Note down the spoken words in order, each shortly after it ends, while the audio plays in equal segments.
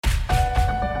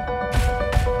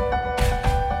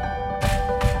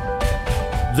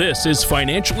This is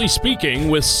Financially Speaking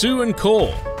with Sue and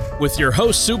Cole, with your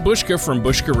host Sue Bushka from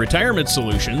Bushka Retirement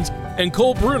Solutions and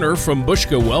Cole Bruner from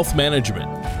Bushka Wealth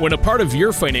Management. When a part of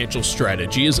your financial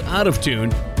strategy is out of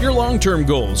tune, your long-term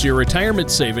goals, your retirement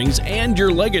savings, and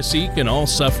your legacy can all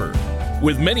suffer.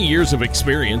 With many years of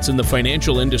experience in the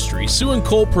financial industry, Sue and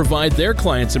Cole provide their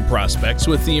clients and prospects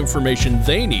with the information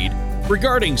they need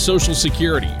regarding Social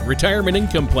Security, retirement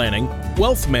income planning,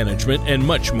 wealth management, and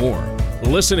much more.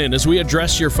 Listen in as we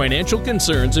address your financial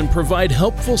concerns and provide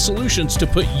helpful solutions to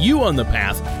put you on the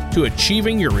path to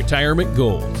achieving your retirement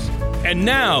goals. And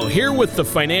now, here with the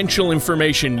financial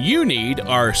information you need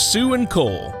are Sue and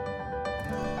Cole.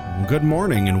 Good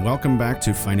morning and welcome back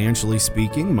to Financially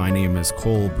Speaking. My name is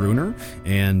Cole Bruner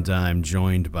and I'm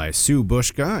joined by Sue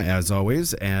Bushka, as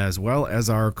always, as well as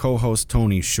our co-host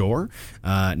Tony Shore.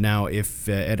 Now, if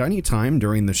at any time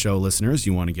during the show, listeners,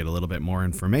 you want to get a little bit more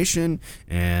information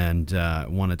and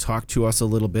want to talk to us a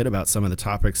little bit about some of the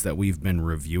topics that we've been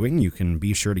reviewing, you can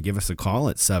be sure to give us a call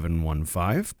at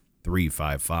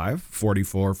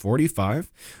 715-355-4445,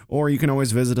 or you can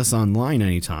always visit us online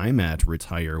anytime at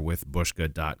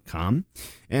retirewithbushka.com.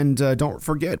 And don't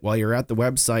forget, while you're at the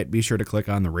website, be sure to click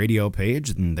on the radio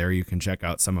page, and there you can check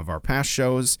out some of our past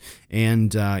shows,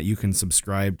 and you can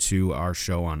subscribe to our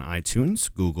show on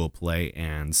iTunes, Google Play,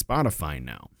 and Spotify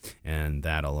now. And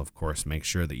that'll, of course, make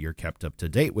sure that you're kept up to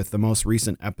date with the most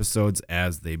recent episodes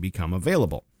as they become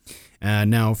available.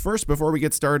 Now, first, before we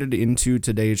get started into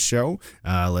today's show,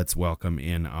 let's welcome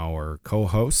in our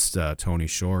co-hosts, Tony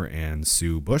Shore and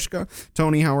Sue Bushka.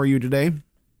 Tony, how are you today?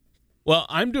 Well,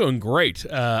 I'm doing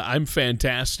great. I'm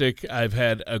fantastic. I've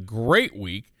had a great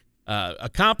week,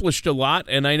 accomplished a lot,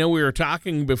 and I know we were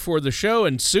talking before the show,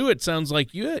 and Sue, it sounds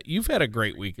like you've had a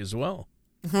great week as well.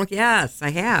 Well, yes,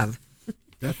 I have.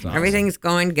 That's awesome. Everything's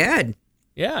going good.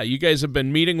 Yeah, you guys have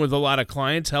been meeting with a lot of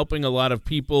clients, helping a lot of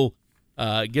people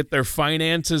get their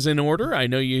finances in order. I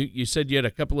know you said you had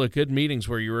a couple of good meetings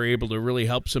where you were able to really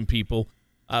help some people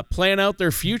plan out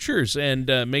their futures and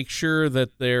make sure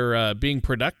that they're being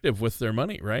productive with their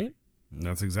money, right?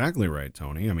 That's exactly right,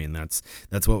 Tony. I mean, that's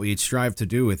what we strive to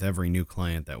do with every new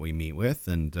client that we meet with,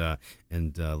 and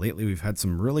lately we've had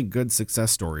some really good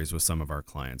success stories with some of our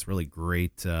clients. Really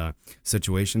great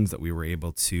situations that we were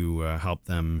able to help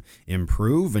them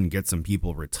improve and get some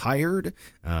people retired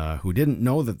who didn't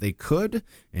know that they could,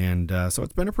 and so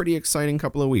it's been a pretty exciting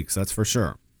couple of weeks, that's for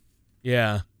sure.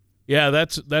 Yeah,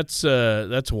 that's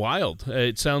wild.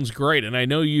 It sounds great, and I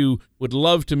know you would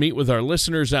love to meet with our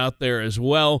listeners out there as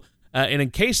well. And in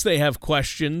case they have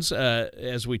questions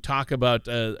as we talk about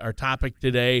our topic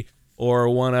today or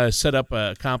want to set up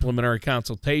a complimentary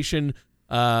consultation,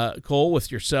 Cole,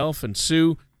 with yourself and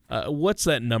Sue, what's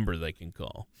that number they can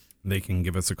call? They can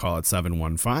give us a call at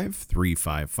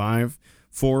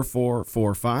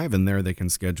 715-355-4445, and there they can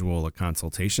schedule a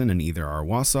consultation in either our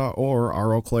Wausau or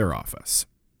our Eau Claire office.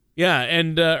 Yeah,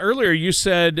 and earlier you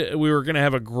said we were going to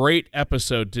have a great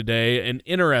episode today, an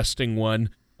interesting one.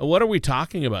 What are we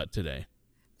talking about today?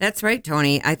 That's right,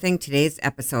 Tony. I think today's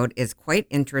episode is quite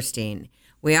interesting.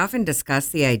 We often discuss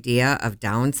the idea of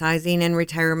downsizing in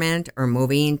retirement or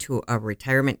moving to a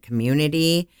retirement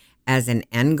community as an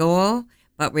end goal,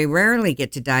 but we rarely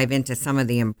get to dive into some of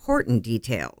the important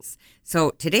details. So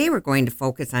today we're going to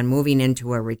focus on moving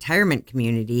into a retirement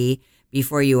community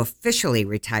before you officially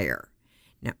retire.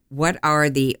 Now, what are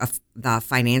the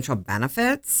financial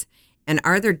benefits? And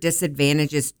are there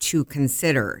disadvantages to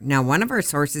consider? Now, one of our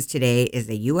sources today is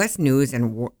a U.S. News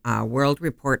and World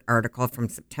Report article from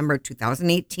September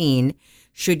 2018.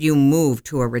 Should you move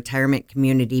to a retirement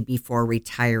community before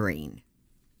retiring?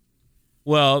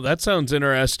 Well, that sounds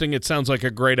interesting. It sounds like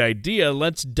a great idea.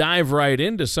 Let's dive right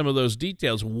into some of those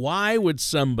details. Why would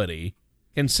somebody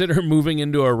consider moving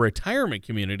into a retirement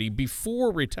community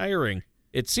before retiring?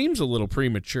 It seems a little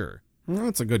premature. Well,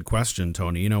 that's a good question,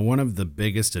 Tony. You know, one of the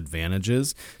biggest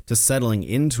advantages to settling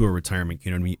into a retirement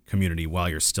community while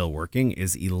you're still working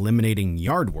is eliminating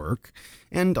yard work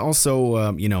and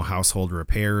also, household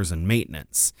repairs and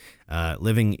maintenance.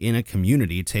 Living in a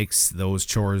community takes those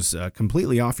chores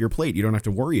completely off your plate. You don't have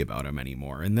to worry about them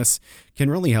anymore. And this can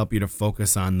really help you to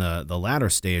focus on the latter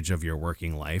stage of your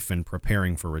working life and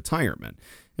preparing for retirement.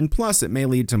 And plus, it may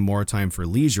lead to more time for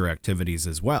leisure activities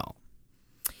as well.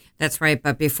 That's right.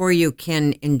 But before you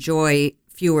can enjoy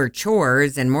fewer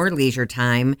chores and more leisure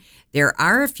time, there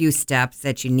are a few steps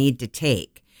that you need to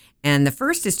take. And the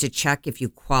first is to check if you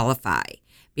qualify,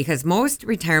 because most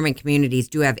retirement communities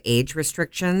do have age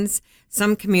restrictions.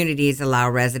 Some communities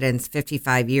allow residents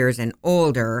 55 years and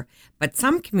older, but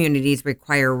some communities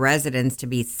require residents to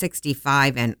be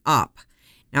 65 and up.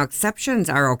 Now, exceptions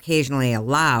are occasionally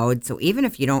allowed, so even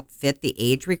if you don't fit the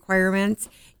age requirements,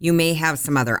 you may have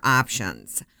some other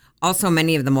options. Also,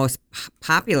 many of the most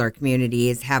popular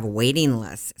communities have waiting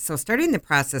lists, so starting the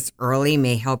process early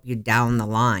may help you down the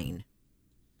line.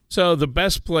 So the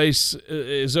best place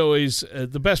is always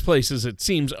the best places, it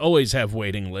seems, always have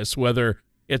waiting lists, whether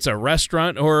it's a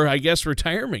restaurant or, I guess,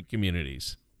 retirement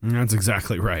communities. That's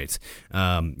exactly right.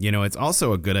 It's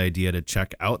also a good idea to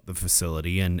check out the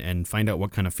facility and find out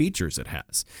what kind of features it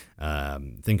has.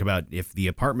 Think about if the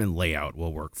apartment layout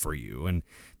will work for you. And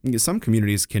some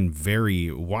communities can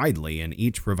vary widely, and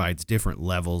each provides different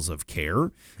levels of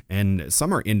care. And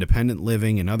some are independent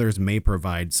living, and others may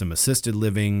provide some assisted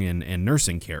living and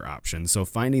nursing care options. So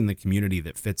finding the community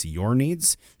that fits your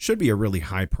needs should be a really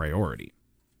high priority.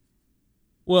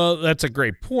 Well, that's a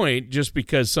great point. Just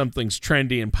because something's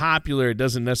trendy and popular, it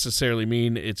doesn't necessarily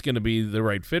mean it's going to be the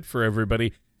right fit for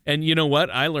everybody. And you know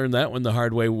what? I learned that one the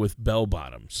hard way with bell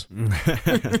bottoms.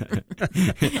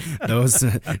 Those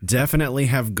definitely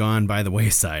have gone by the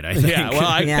wayside, I think. Yeah,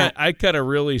 well, I cut a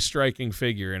really striking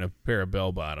figure in a pair of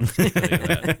bell bottoms. I'll tell you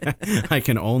that. I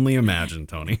can only imagine,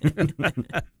 Tony.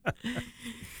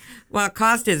 Well,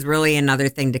 cost is really another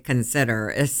thing to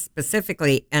consider,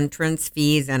 specifically entrance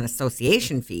fees and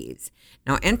association fees.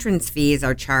 Now, entrance fees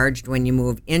are charged when you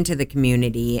move into the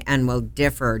community and will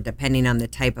differ depending on the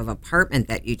type of apartment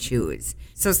that you choose.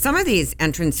 So some of these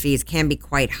entrance fees can be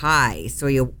quite high, so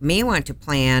you may want to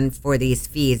plan for these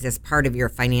fees as part of your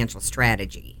financial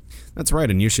strategy. That's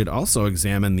right, and you should also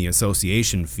examine the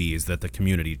association fees that the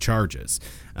community charges.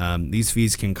 These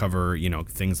fees can cover,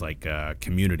 things like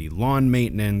community lawn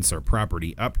maintenance or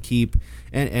property upkeep,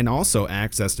 and also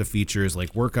access to features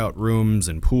like workout rooms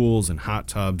and pools and hot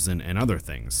tubs and other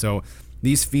things. So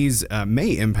these fees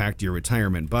may impact your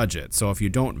retirement budget. So if you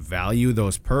don't value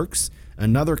those perks,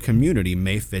 another community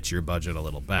may fit your budget a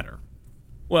little better.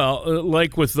 Well,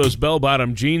 like with those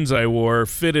bell-bottom jeans I wore,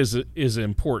 fit is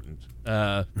important.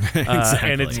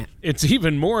 Exactly. And it's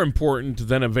even more important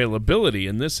than availability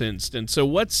in this instance. So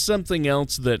what's something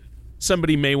else that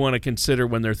somebody may want to consider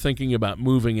when they're thinking about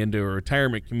moving into a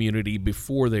retirement community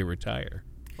before they retire?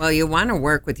 Well, you want to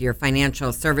work with your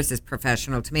financial services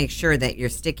professional to make sure that you're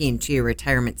sticking to your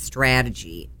retirement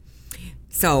strategy.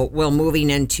 So will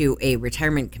moving into a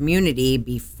retirement community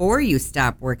before you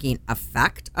stop working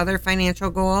affect other financial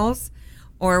goals?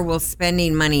 Or will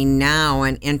spending money now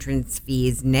on entrance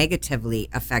fees negatively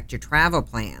affect your travel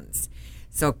plans?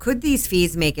 So could these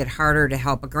fees make it harder to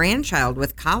help a grandchild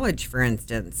with college, for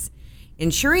instance?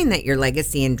 Ensuring that your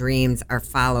legacy and dreams are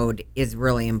followed is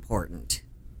really important.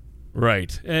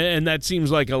 Right. And that seems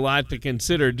like a lot to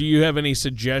consider. Do you have any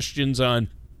suggestions on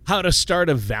how to start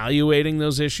evaluating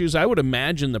those issues? I would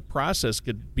imagine the process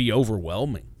could be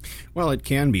overwhelming. Well, it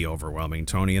can be overwhelming,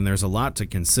 Tony, and there's a lot to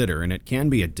consider, and it can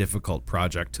be a difficult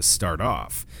project to start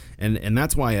off. And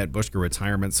that's why at Bushka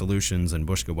Retirement Solutions and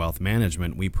Bushka Wealth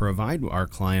Management, we provide our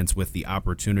clients with the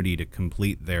opportunity to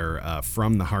complete their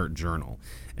From the Heart journal.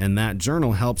 And that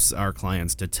journal helps our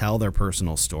clients to tell their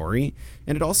personal story,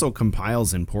 and it also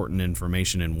compiles important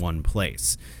information in one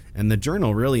place. And the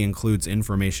journal really includes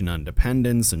information on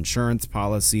dependents, insurance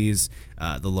policies,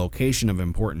 the location of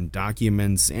important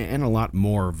documents, and a lot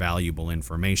more valuable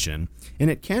information.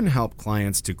 And it can help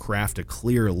clients to craft a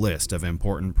clear list of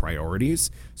important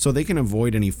priorities so they can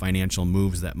avoid any financial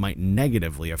moves that might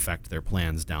negatively affect their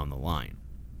plans down the line.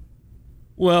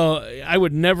 Well, I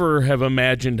would never have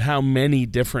imagined how many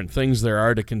different things there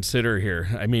are to consider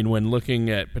here. I mean, when looking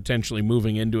at potentially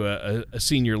moving into a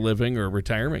senior living or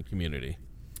retirement community.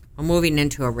 Well, moving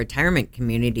into a retirement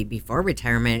community before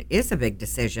retirement is a big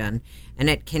decision, and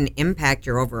it can impact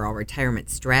your overall retirement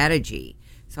strategy.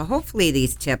 So hopefully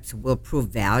these tips will prove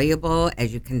valuable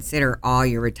as you consider all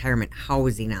your retirement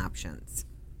housing options.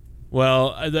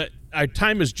 Well, our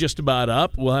time is just about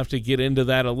up. We'll have to get into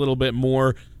that a little bit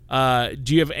more. Do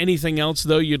you have anything else,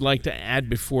 though, you'd like to add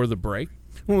before the break?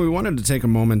 Well, we wanted to take a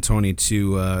moment, Tony,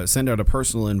 to send out a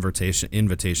personal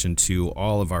invitation to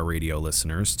all of our radio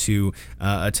listeners to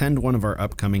attend one of our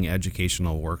upcoming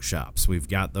educational workshops. We've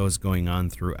got those going on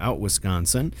throughout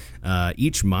Wisconsin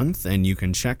each month, and you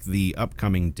can check the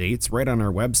upcoming dates right on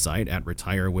our website at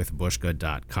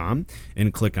retirewithbushka.com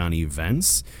and click on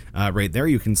events. Right there,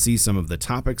 you can see some of the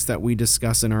topics that we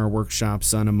discuss in our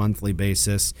workshops on a monthly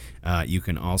basis. You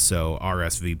can also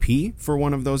RSVP for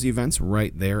one of those events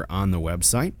right there on the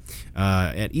website. website.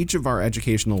 At each of our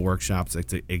educational workshops,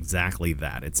 it's exactly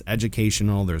that. It's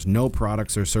educational. There's no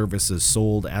products or services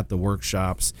sold at the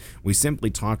workshops. We simply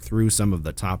talk through some of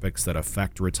the topics that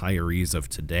affect retirees of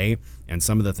today and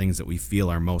some of the things that we feel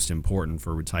are most important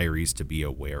for retirees to be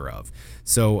aware of.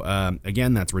 So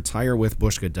again, that's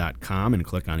retirewithbushka.com and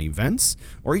click on events,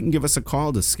 or you can give us a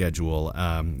call to schedule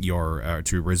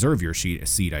to reserve your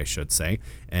seat, I should say.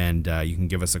 And you can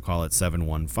give us a call at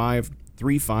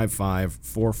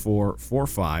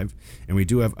 715-355-4445. And we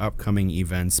do have upcoming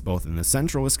events both in the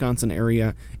central Wisconsin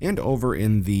area and over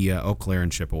in the Eau Claire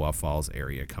and Chippewa Falls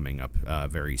area coming up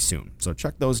very soon. So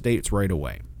check those dates right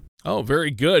away. Oh,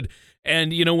 very good.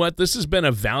 And you know what? This has been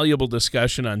a valuable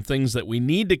discussion on things that we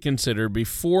need to consider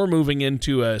before moving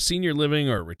into a senior living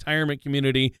or retirement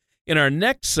community. In our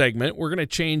next segment, we're going to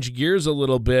change gears a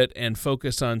little bit and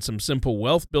focus on some simple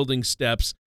wealth building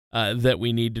steps that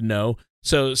we need to know.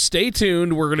 So stay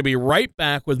tuned. We're going to be right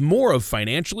back with more of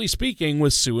Financially Speaking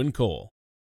with Sue and Cole.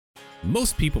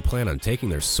 Most people plan on taking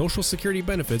their Social Security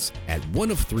benefits at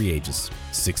one of three ages,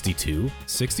 62,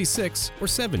 66, or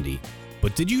 70.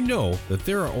 But did you know that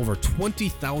there are over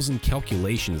 20,000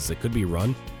 calculations that could be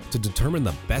run to determine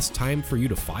the best time for you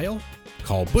to file?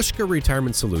 Call Bushka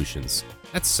Retirement Solutions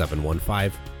at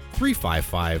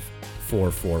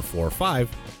 715-355-4445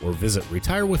 or visit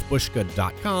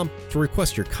retirewithbushka.com to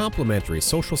request your complimentary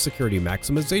Social Security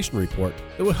Maximization Report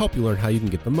that will help you learn how you can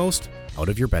get the most out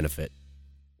of your benefit.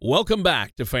 Welcome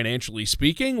back to Financially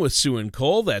Speaking with Sue and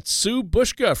Cole. That's Sue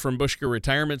Bushka from Bushka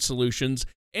Retirement Solutions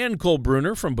and Cole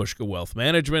Bruner from Bushka Wealth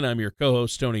Management. I'm your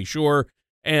co-host, Tony Shore,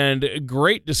 and a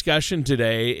great discussion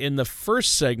today. In the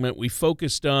first segment, we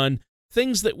focused on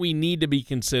things that we need to be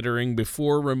considering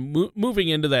before moving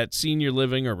into that senior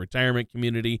living or retirement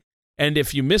community. And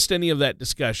if you missed any of that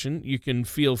discussion, you can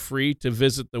feel free to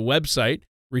visit the website,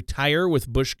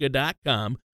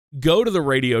 retirewithbushka.com. Go to the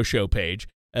radio show page.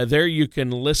 There you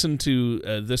can listen to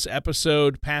this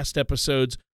episode, past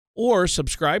episodes, or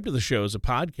subscribe to the show as a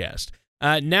podcast.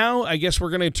 Now, I guess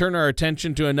we're going to turn our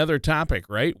attention to another topic,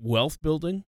 right? Wealth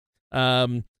building.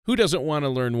 Who doesn't want to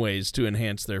learn ways to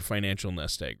enhance their financial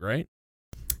nest egg, right?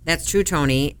 That's true,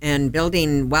 Tony. And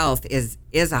building wealth is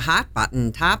a hot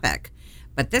button topic.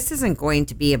 But this isn't going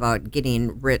to be about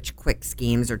getting rich quick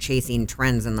schemes or chasing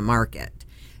trends in the market.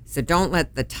 So don't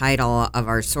let the title of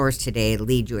our source today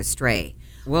lead you astray.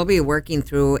 We'll be working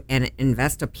through an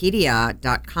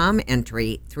Investopedia.com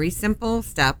entry, 3 Simple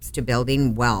Steps to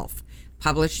Building Wealth,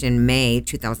 published in May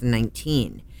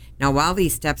 2019. Now, while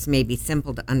these steps may be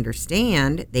simple to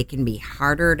understand, they can be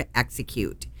harder to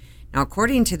execute. Now,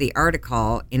 according to the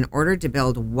article, in order to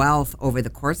build wealth over the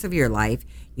course of your life,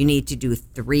 you need to do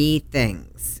 3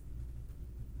 things.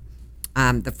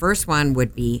 The first one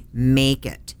would be make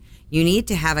it. You need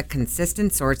to have a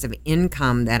consistent source of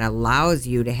income that allows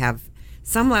you to have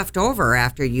some left over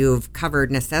after you've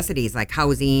covered necessities like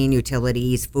housing,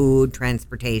 utilities, food,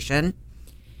 transportation.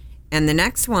 And the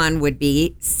next one would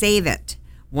be save it.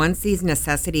 Once these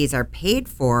necessities are paid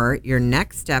for, your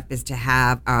next step is to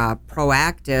have a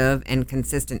proactive and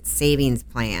consistent savings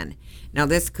plan. Now,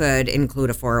 this could include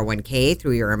a 401k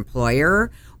through your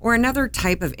employer or another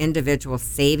type of individual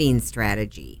savings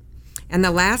strategy. And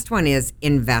the last one is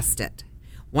invest it.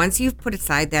 Once you've put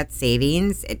aside that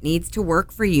savings, it needs to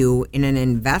work for you in an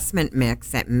investment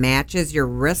mix that matches your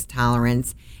risk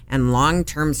tolerance and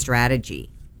long-term strategy.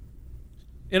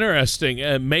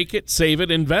 Interesting. Make it, save it,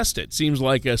 invest it. Seems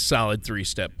like a solid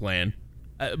 3-step plan.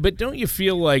 But don't you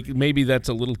feel like maybe that's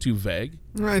a little too vague?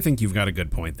 I think you've got a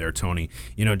good point there, Tony.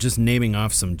 You know, just naming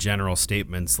off some general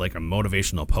statements like a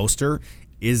motivational poster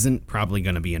isn't probably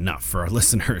going to be enough for our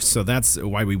listeners. So that's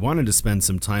why we wanted to spend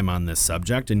some time on this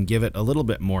subject and give it a little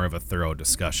bit more of a thorough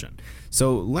discussion.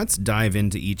 So let's dive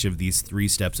into each of these 3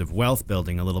 steps of wealth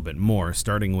building a little bit more,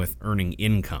 starting with earning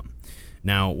income.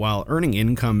 Now, while earning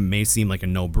income may seem like a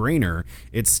no-brainer,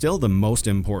 it's still the most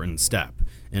important step.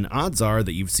 And odds are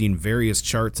that you've seen various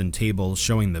charts and tables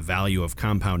showing the value of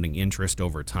compounding interest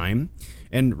over time.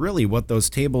 And really what those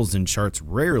tables and charts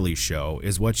rarely show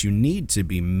is what you need to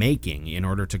be making in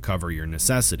order to cover your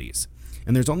necessities.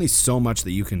 And there's only so much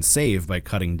that you can save by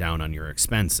cutting down on your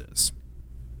expenses.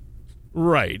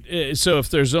 Right. So if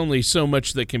there's only so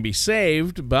much that can be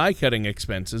saved by cutting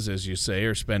expenses, as you say,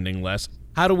 or spending less,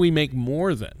 how do we make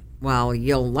more then? Well,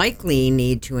 you'll likely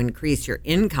need to increase your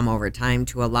income over time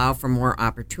to allow for more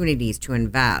opportunities to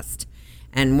invest.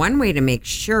 And one way to make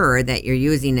sure that you're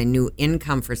using a new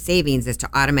income for savings is to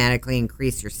automatically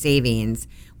increase your savings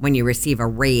when you receive a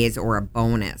raise or a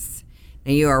bonus.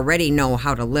 Now, you already know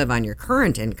how to live on your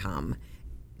current income.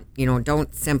 You know,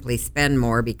 don't simply spend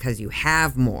more because you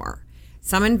have more.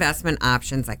 Some investment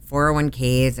options like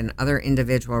 401ks and other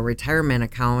individual retirement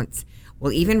accounts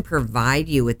will even provide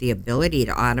you with the ability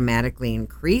to automatically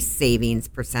increase savings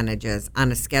percentages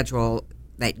on a schedule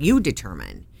that you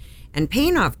determine. And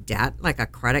paying off debt like a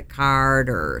credit card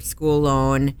or school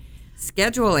loan,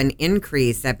 schedule an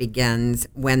increase that begins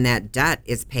when that debt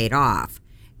is paid off,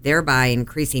 thereby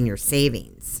increasing your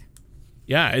savings.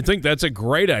 Yeah, I think that's a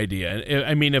great idea.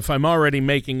 I mean, if I'm already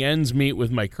making ends meet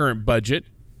with my current budget,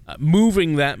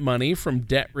 moving that money from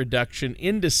debt reduction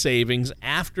into savings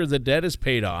after the debt is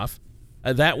paid off,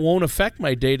 that won't affect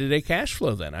my day-to-day cash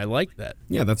flow then. I like that.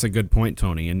 Yeah, that's a good point,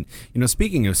 Tony. And,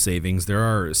 speaking of savings, there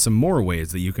are some more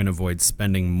ways that you can avoid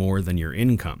spending more than your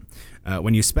income.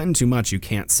 When you spend too much, you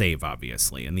can't save,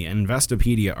 obviously. And the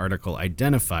Investopedia article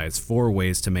identifies 4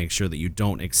 ways to make sure that you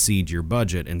don't exceed your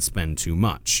budget and spend too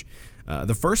much.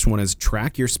 The first one is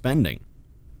track your spending.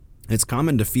 It's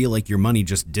common to feel like your money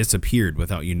just disappeared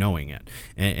without you knowing it,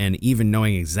 and even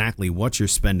knowing exactly what you're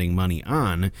spending money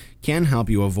on can help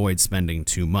you avoid spending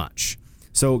too much.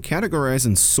 So categorize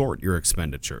and sort your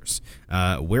expenditures.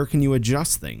 Where can you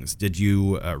adjust things? Did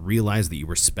you realize that you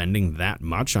were spending that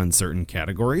much on certain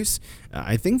categories?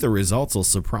 I think the results will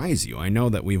surprise you. I know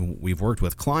that we've worked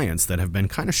with clients that have been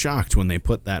kind of shocked when they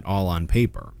put that all on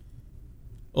paper.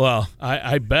 Well,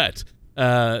 I bet.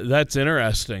 That's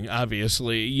interesting,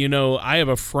 obviously. I have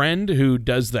a friend who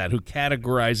does that, who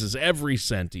categorizes every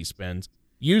cent he spends,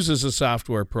 uses a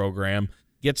software program,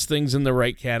 gets things in the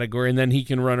right category, and then he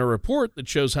can run a report that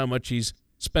shows how much he's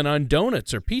spent on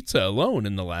donuts or pizza alone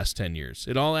in the last 10 years.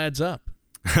 It all adds up.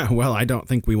 Well, I don't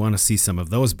think we want to see some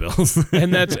of those bills.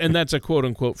 and that's a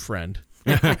quote-unquote friend.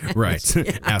 Right.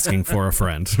 Asking for a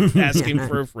friend. Asking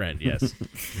for a friend, yes.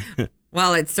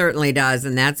 Well, it certainly does,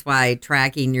 and that's why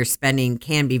tracking your spending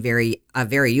can be a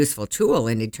very useful tool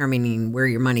in determining where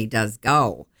your money does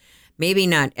go. Maybe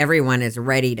not everyone is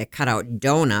ready to cut out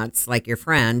donuts like your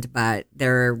friend, but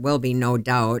there will be no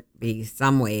doubt be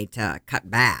some way to cut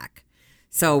back.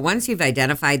 So once you've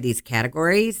identified these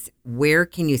categories, where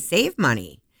can you save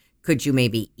money? Could you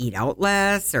maybe eat out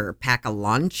less or pack a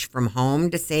lunch from home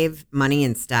to save money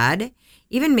instead?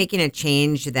 Even making a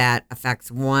change that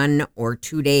affects 1 or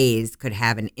 2 days could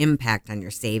have an impact on your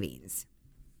savings.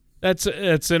 That's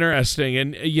interesting.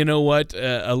 And you know what?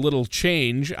 A little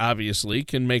change, obviously,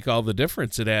 can make all the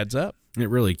difference. It adds up. It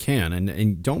really can.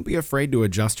 And don't be afraid to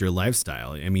adjust your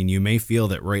lifestyle. I mean, you may feel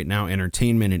that right now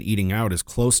entertainment and eating out is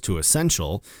close to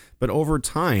essential, but over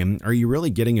time, are you really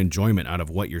getting enjoyment out of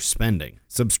what you're spending?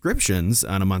 Subscriptions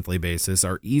on a monthly basis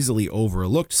are easily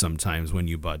overlooked sometimes when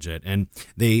you budget, and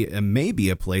they may be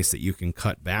a place that you can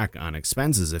cut back on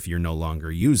expenses if you're no longer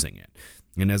using it.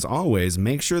 And as always,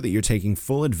 make sure that you're taking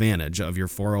full advantage of your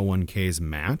 401k's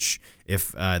match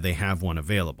if they have one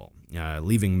available.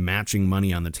 Leaving matching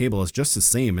money on the table is just the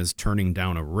same as turning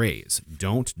down a raise.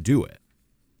 Don't do it.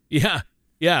 Yeah,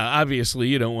 obviously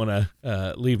you don't want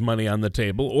to leave money on the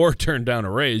table or turn down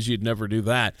a raise. You'd never do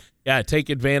that. Yeah, take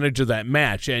advantage of that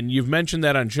match. And you've mentioned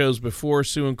that on shows before,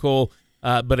 Sue and Cole,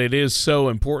 but it is so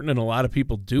important, and a lot of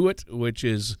people do it, which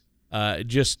is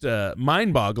just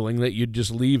mind-boggling that you'd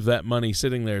just leave that money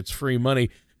sitting there. It's free money.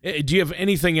 Do you have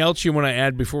anything else you want to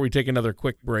add before we take another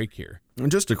quick break here?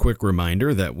 Just a quick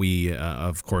reminder that we,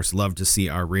 of course, love to see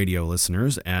our radio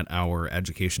listeners at our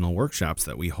educational workshops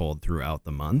that we hold throughout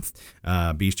the month.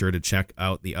 Be sure to check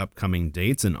out the upcoming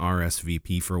dates and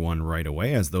RSVP for one right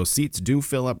away, as those seats do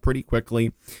fill up pretty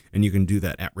quickly. And you can do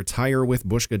that at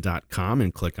retirewithbushka.com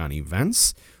and click on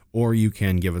events, or you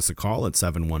can give us a call at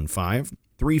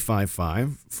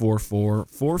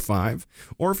 715-355-4445,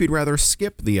 or if you'd rather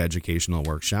skip the educational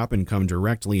workshop and come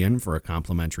directly in for a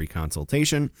complimentary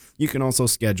consultation, you can also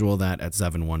schedule that at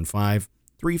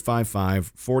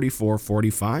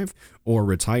 715-355-4445 or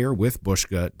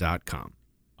retirewithbushka.com.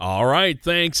 All right,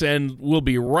 thanks, and we'll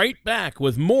be right back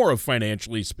with more of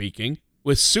Financially Speaking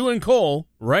with Sue and Cole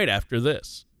right after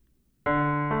this.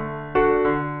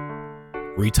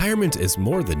 Retirement is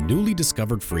more than newly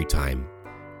discovered free time.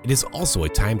 It is also a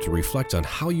time to reflect on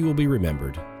how you will be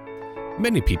remembered.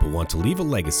 Many people want to leave a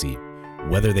legacy,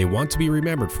 whether they want to be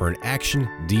remembered for an action,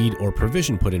 deed, or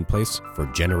provision put in place for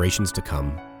generations to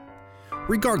come.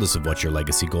 Regardless of what your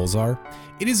legacy goals are,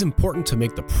 it is important to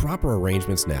make the proper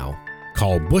arrangements now.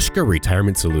 Call Bushka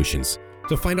Retirement Solutions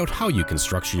to find out how you can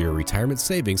structure your retirement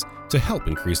savings to help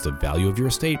increase the value of your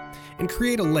estate and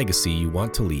create a legacy you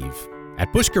want to leave.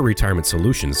 At Bushka Retirement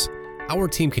Solutions, our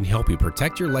team can help you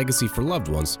protect your legacy for loved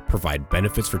ones, provide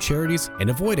benefits for charities, and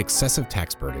avoid excessive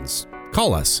tax burdens.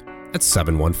 Call us at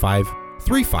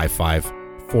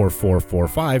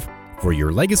 715-355-4445 for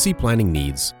your legacy planning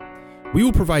needs. We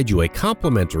will provide you a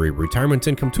complimentary retirement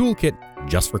income toolkit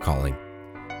just for calling.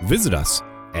 Visit us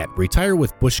at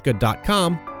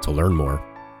retirewithbushka.com to learn more.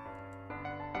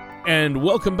 And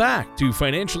welcome back to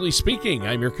Financially Speaking.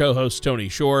 I'm your co-host, Tony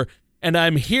Shore, and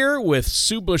I'm here with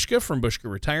Sue Bushka from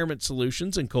Bushka Retirement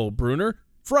Solutions and Cole Bruner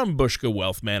from Bushka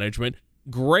Wealth Management.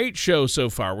 Great show so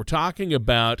far.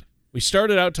 We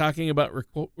started out talking about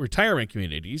retirement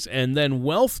communities and then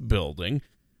wealth building.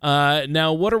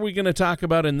 Now, what are we going to talk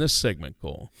about in this segment,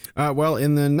 Cole? Well,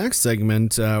 in the next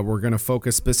segment, we're going to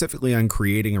focus specifically on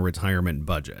creating a retirement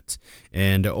budget.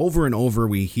 And over,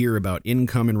 we hear about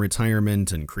income in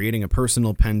retirement and creating a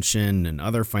personal pension, and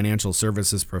other financial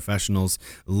services professionals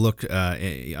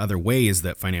other ways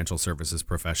that financial services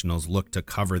professionals look to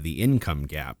cover the income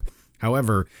gap.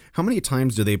 However, how many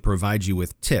times do they provide you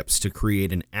with tips to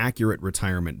create an accurate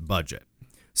retirement budget?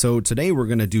 So today we're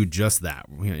going to do just that.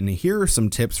 And here are some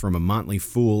tips from a Motley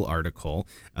Fool article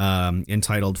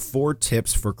entitled 4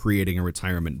 Tips for Creating a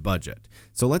Retirement Budget.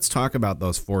 So let's talk about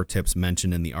those 4 tips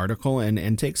mentioned in the article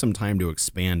and take some time to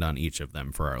expand on each of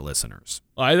them for our listeners.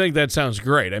 Well, I think that sounds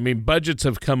great. I mean, budgets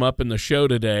have come up in the show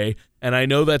today, and I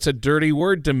know that's a dirty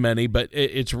word to many, but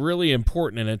it's really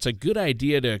important, and it's a good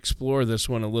idea to explore this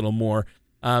one a little more.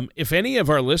 If any of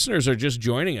our listeners are just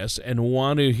joining us and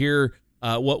want to hear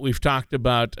what we've talked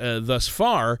about thus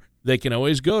far, they can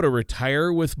always go to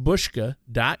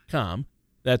retirewithbushka.com.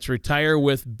 That's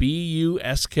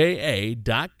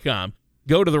retirewithbuska.com.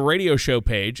 Go to the radio show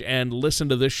page and listen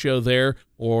to this show there,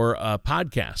 or a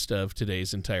podcast of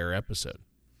today's entire episode.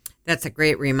 That's a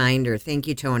great reminder. Thank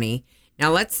you, Tony.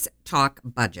 Now let's talk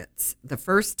budgets. The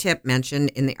first tip mentioned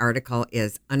in the article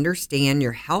is understand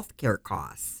your healthcare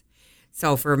costs.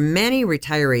 So for many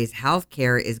retirees,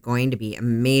 healthcare is going to be a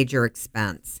major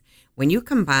expense. When you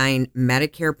combine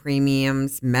Medicare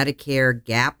premiums, Medicare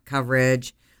gap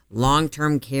coverage,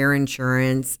 long-term care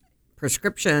insurance,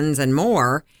 prescriptions, and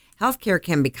more, healthcare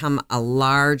can become a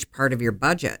large part of your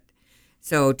budget.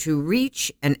 So to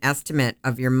reach an estimate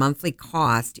of your monthly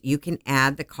cost, you can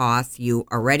add the costs you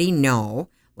already know,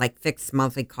 like fixed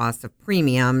monthly costs of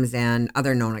premiums and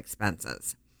other known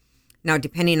expenses. Now,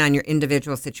 depending on your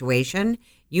individual situation,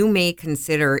 you may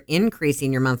consider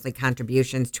increasing your monthly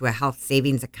contributions to a health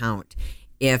savings account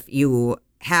if you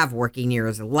have working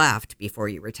years left before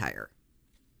you retire.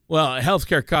 Well,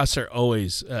 healthcare costs are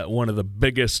always one of the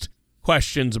biggest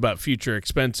questions about future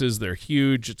expenses. They're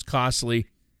huge. It's costly,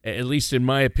 at least in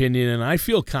my opinion, and I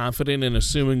feel confident in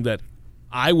assuming that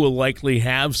I will likely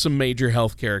have some major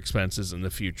healthcare expenses in the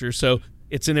future. So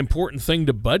it's an important thing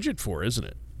to budget for, isn't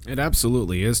it? It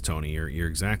absolutely is, Tony. You're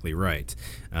exactly right.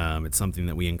 It's something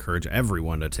that we encourage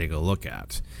everyone to take a look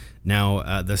at.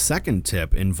 Now, the second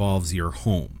tip involves your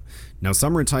home. Now,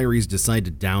 some retirees decide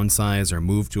to downsize or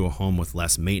move to a home with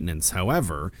less maintenance.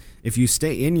 However, if you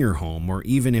stay in your home, or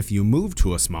even if you move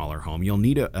to a smaller home, you'll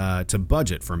need to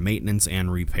budget for maintenance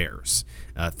and repairs.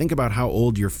 Think about how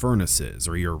old your furnace is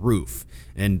or your roof.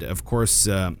 And of course,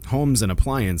 homes and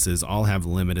appliances all have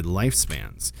limited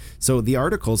lifespans. So the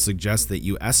article suggests that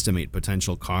you estimate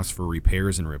potential costs for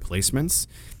repairs and replacements.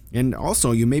 And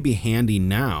also, you may be handy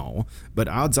now, but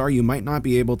odds are you might not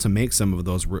be able to make some of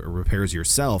those repairs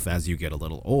yourself as you get a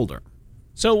little older.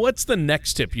 So what's the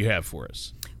next tip you have for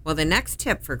us? Well, the next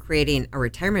tip for creating a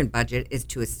retirement budget is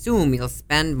to assume you'll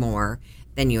spend more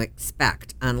than you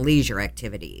expect on leisure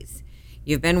activities.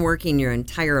 You've been working your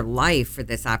entire life for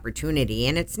this opportunity,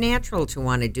 and it's natural to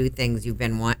want to do things you've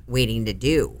been waiting to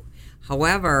do.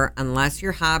 However, unless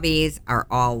your hobbies are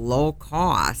all low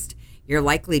cost, you're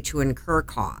likely to incur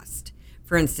cost.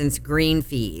 For instance, green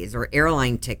fees or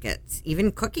airline tickets,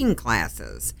 even cooking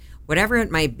classes. Whatever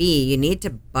it might be, you need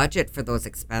to budget for those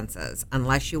expenses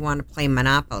unless you want to play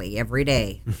Monopoly every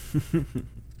day.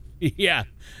 Yeah.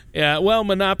 Well,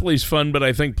 Monopoly's fun, but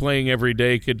I think playing every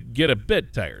day could get a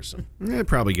bit tiresome. It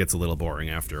probably gets a little boring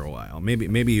after a while.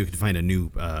 Maybe you could find a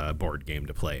new board game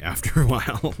to play after a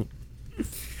while.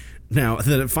 Now,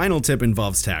 the final tip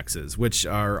involves taxes, which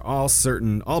are all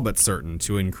but certain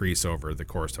to increase over the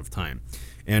course of time.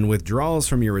 And withdrawals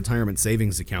from your retirement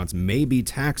savings accounts may be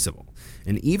taxable.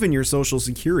 And even your Social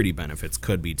Security benefits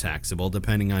could be taxable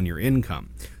depending on your income.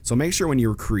 So make sure when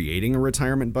you're creating a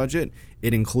retirement budget,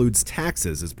 it includes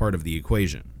taxes as part of the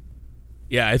equation.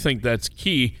 Yeah, I think that's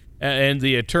key. And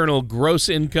the eternal gross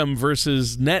income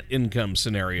versus net income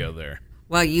scenario there.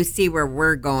 Well, you see where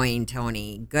we're going,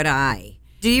 Tony. Good eye.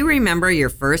 Do you remember your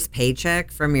first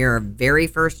paycheck from your very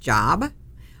first job?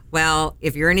 Well,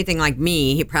 if you're anything like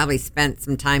me, you probably spent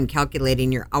some time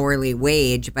calculating your hourly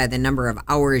wage by the number of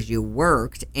hours you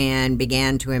worked and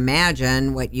began to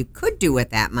imagine what you could do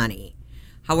with that money.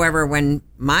 However, when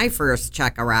my first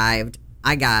check arrived,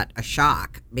 I got a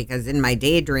shock because in my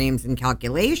daydreams and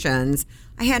calculations,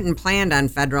 I hadn't planned on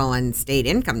federal and state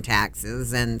income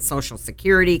taxes and Social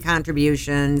Security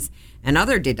contributions and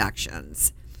other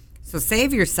deductions. So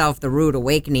save yourself the rude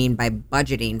awakening by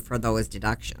budgeting for those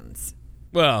deductions.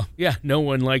 Well, yeah, no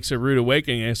one likes a rude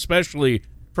awakening, especially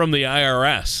from the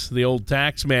IRS, the old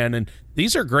tax man. And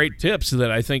these are great tips that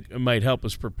I think might help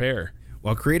us prepare.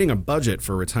 While creating a budget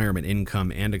for retirement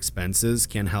income and expenses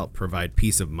can help provide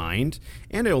peace of mind,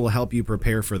 and it will help you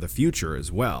prepare for the future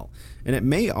as well. And it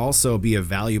may also be a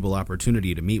valuable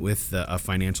opportunity to meet with a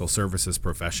financial services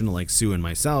professional like Sue and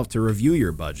myself to review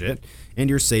your budget and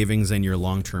your savings and your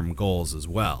long-term goals as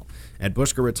well. At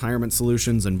Bushka Retirement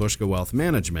Solutions and Bushka Wealth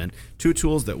Management, two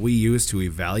tools that we use to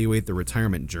evaluate the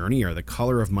retirement journey are the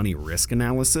Color of Money Risk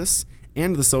Analysis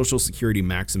and the Social Security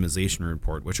Maximization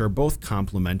Report, which are both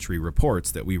complimentary reports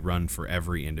that we run for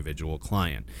every individual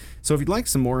client. So if you'd like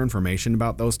some more information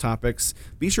about those topics,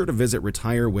 be sure to visit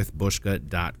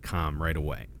retirewithbushka.com right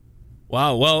away.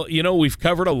 Wow. Well, we've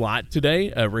covered a lot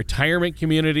today. Retirement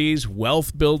communities,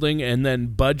 wealth building, and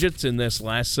then budgets in this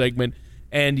last segment.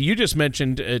 And you just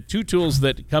mentioned two tools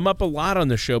that come up a lot on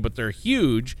the show, but they're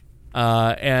huge,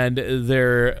 and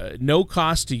they're no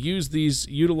cost to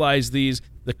utilize these,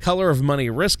 the Color of Money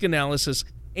Risk Analysis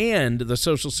and the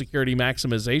Social Security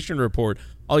Maximization Report.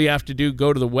 All you have to do,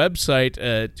 go to the website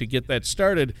to get that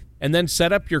started, and then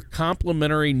set up your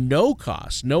complimentary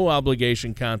no-cost,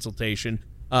 no-obligation consultation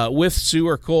with Sue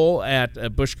or Cole at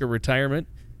Bushka Retirement.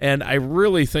 And I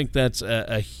really think that's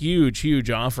a huge, huge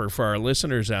offer for our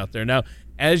listeners out there. Now,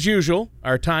 as usual,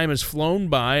 our time has flown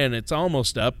by and it's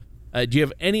almost up. Do you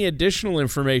have any additional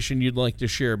information you'd like to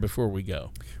share before we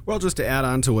go? Well, just to add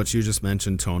on to what you just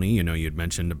mentioned, Tony, you'd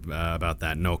mentioned about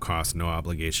that no-cost,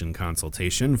 no-obligation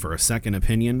consultation for a second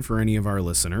opinion for any of our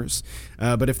listeners.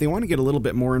 But if they want to get a little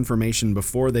bit more information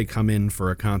before they come in for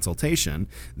a consultation,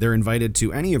 they're invited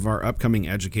to any of our upcoming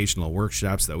educational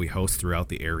workshops that we host throughout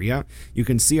the area. You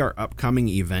can see our upcoming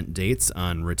event dates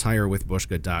on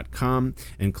retirewithbushka.com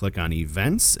and click on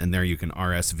events, and there you can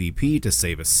RSVP to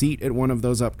save a seat at one of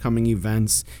those upcoming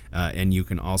events, and you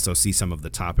can also see some of the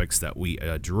topics that we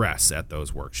address at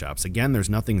those workshops. Again, there's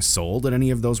nothing sold at any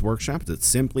of those workshops. It's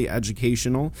simply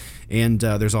educational, and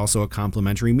there's also a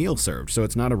complimentary meal served, so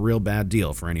it's not a real bad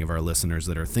deal for any of our listeners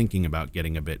that are thinking about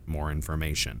getting a bit more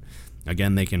information.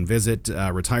 Again, they can visit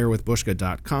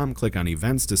retirewithbushka.com, click on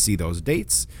events to see those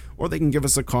dates, or they can give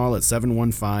us a call at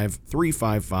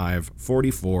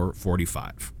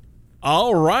 715-355-4445.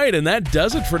 All right, and that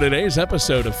does it for today's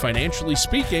episode of Financially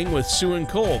Speaking with Sue and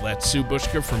Cole. That's Sue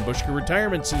Bushka from Bushka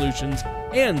Retirement Solutions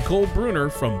and Cole Bruner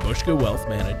from Bushka Wealth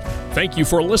Management. Thank you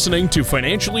for listening to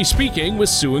Financially Speaking with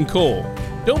Sue and Cole.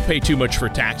 Don't pay too much for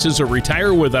taxes or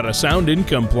retire without a sound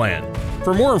income plan.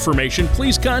 For more information,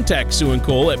 please contact Sue and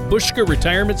Cole at Bushka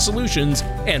Retirement Solutions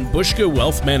and Bushka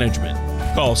Wealth Management.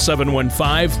 Call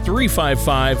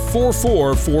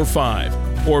 715-355-4445.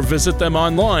 or visit them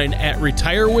online at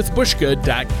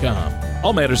retirewithbushka.com.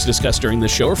 All matters discussed during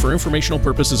this show are for informational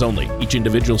purposes only. Each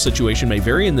individual situation may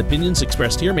vary, and the opinions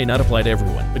expressed here may not apply to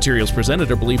everyone. Materials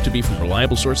presented are believed to be from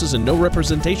reliable sources, and no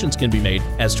representations can be made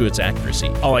as to its accuracy.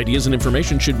 All ideas and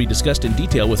information should be discussed in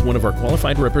detail with one of our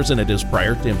qualified representatives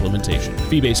prior to implementation.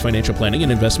 Fee-based financial planning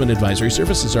and investment advisory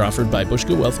services are offered by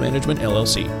Bushka Wealth Management,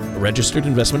 LLC, a registered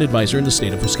investment advisor in the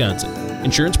state of Wisconsin.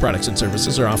 Insurance products and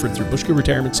services are offered through Bushka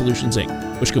Retirement Solutions, Inc.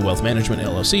 Bushka Wealth Management,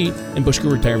 LLC, and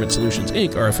Bushka Retirement Solutions,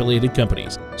 Inc. are affiliated companies.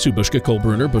 Sue Bushka, Cole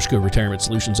Bruner, Bushka Retirement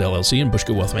Solutions, LLC, and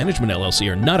Bushka Wealth Management, LLC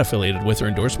are not affiliated with or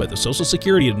endorsed by the Social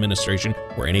Security Administration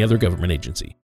or any other government agency.